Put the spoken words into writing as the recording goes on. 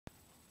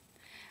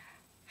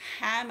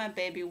Hi, my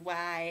baby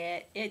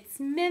Wyatt. It's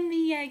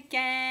Mimee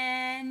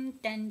again.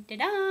 Dun dun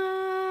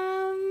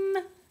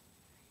dun.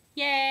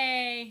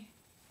 Yay.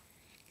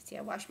 See,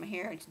 I washed my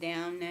hair. It's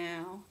down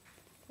now.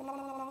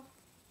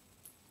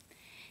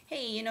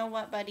 Hey, you know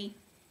what, buddy?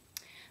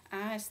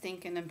 I was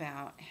thinking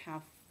about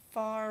how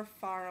far,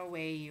 far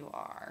away you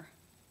are.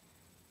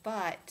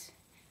 But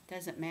it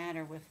doesn't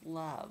matter with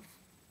love.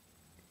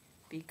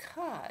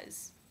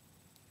 Because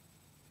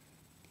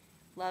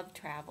love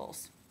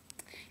travels.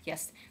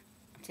 Yes,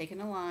 I'm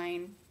taking a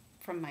line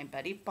from my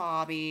buddy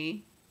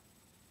Bobby.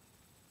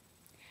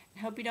 I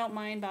hope you don't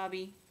mind,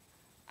 Bobby.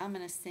 I'm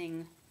going to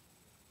sing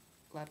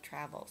Love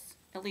Travels.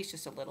 At least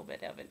just a little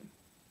bit of it.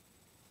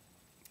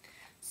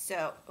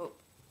 So,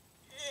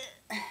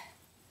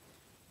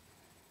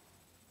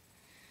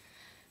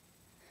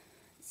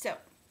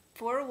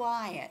 for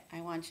Wyatt,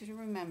 I want you to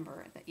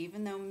remember that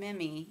even though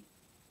Mimee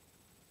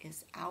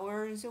is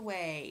hours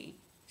away,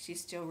 she's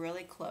still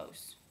really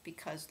close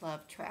because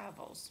love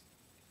travels.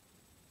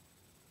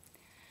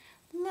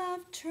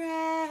 Love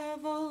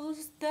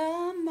travels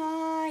the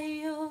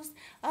miles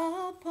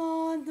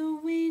upon the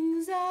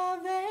wings of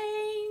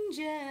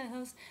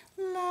angels.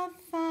 Love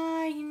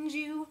finds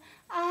you,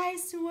 I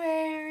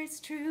swear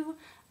it's true.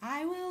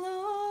 I will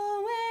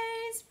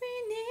always be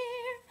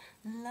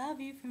near,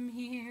 love you from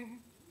here.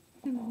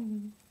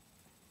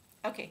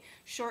 Okay,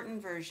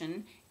 shortened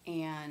version,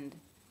 and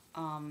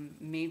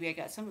maybe I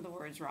got some of the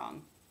words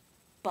wrong,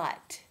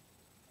 but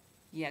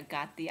you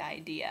got the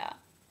idea.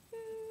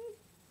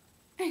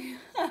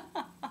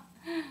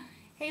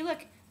 Hey,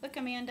 look,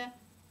 Amanda.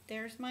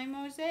 There's my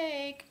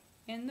mosaic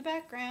in the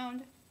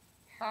background.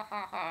 Ha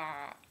ha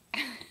ha.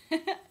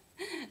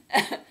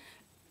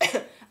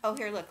 Oh,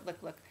 here, look.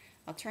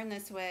 I'll turn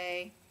this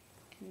way,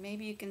 and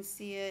maybe you can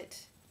see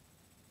it.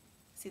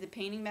 See the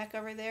painting back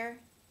over there?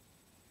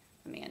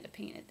 Amanda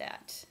painted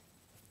that.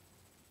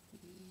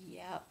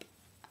 Yep,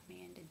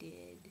 Amanda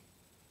did.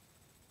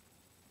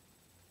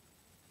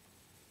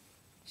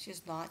 She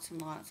has lots and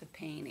lots of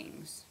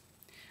paintings.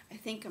 I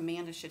think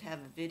Amanda should have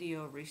a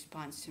video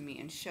response to me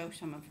and show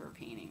some of her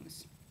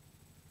paintings.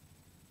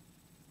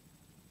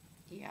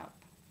 Yep.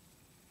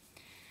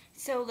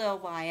 So, Lil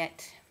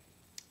Wyatt,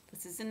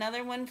 this is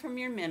another one from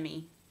your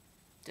Mimee.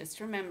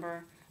 Just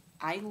remember,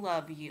 I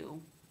love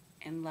you,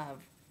 and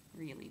love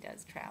really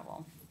does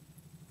travel.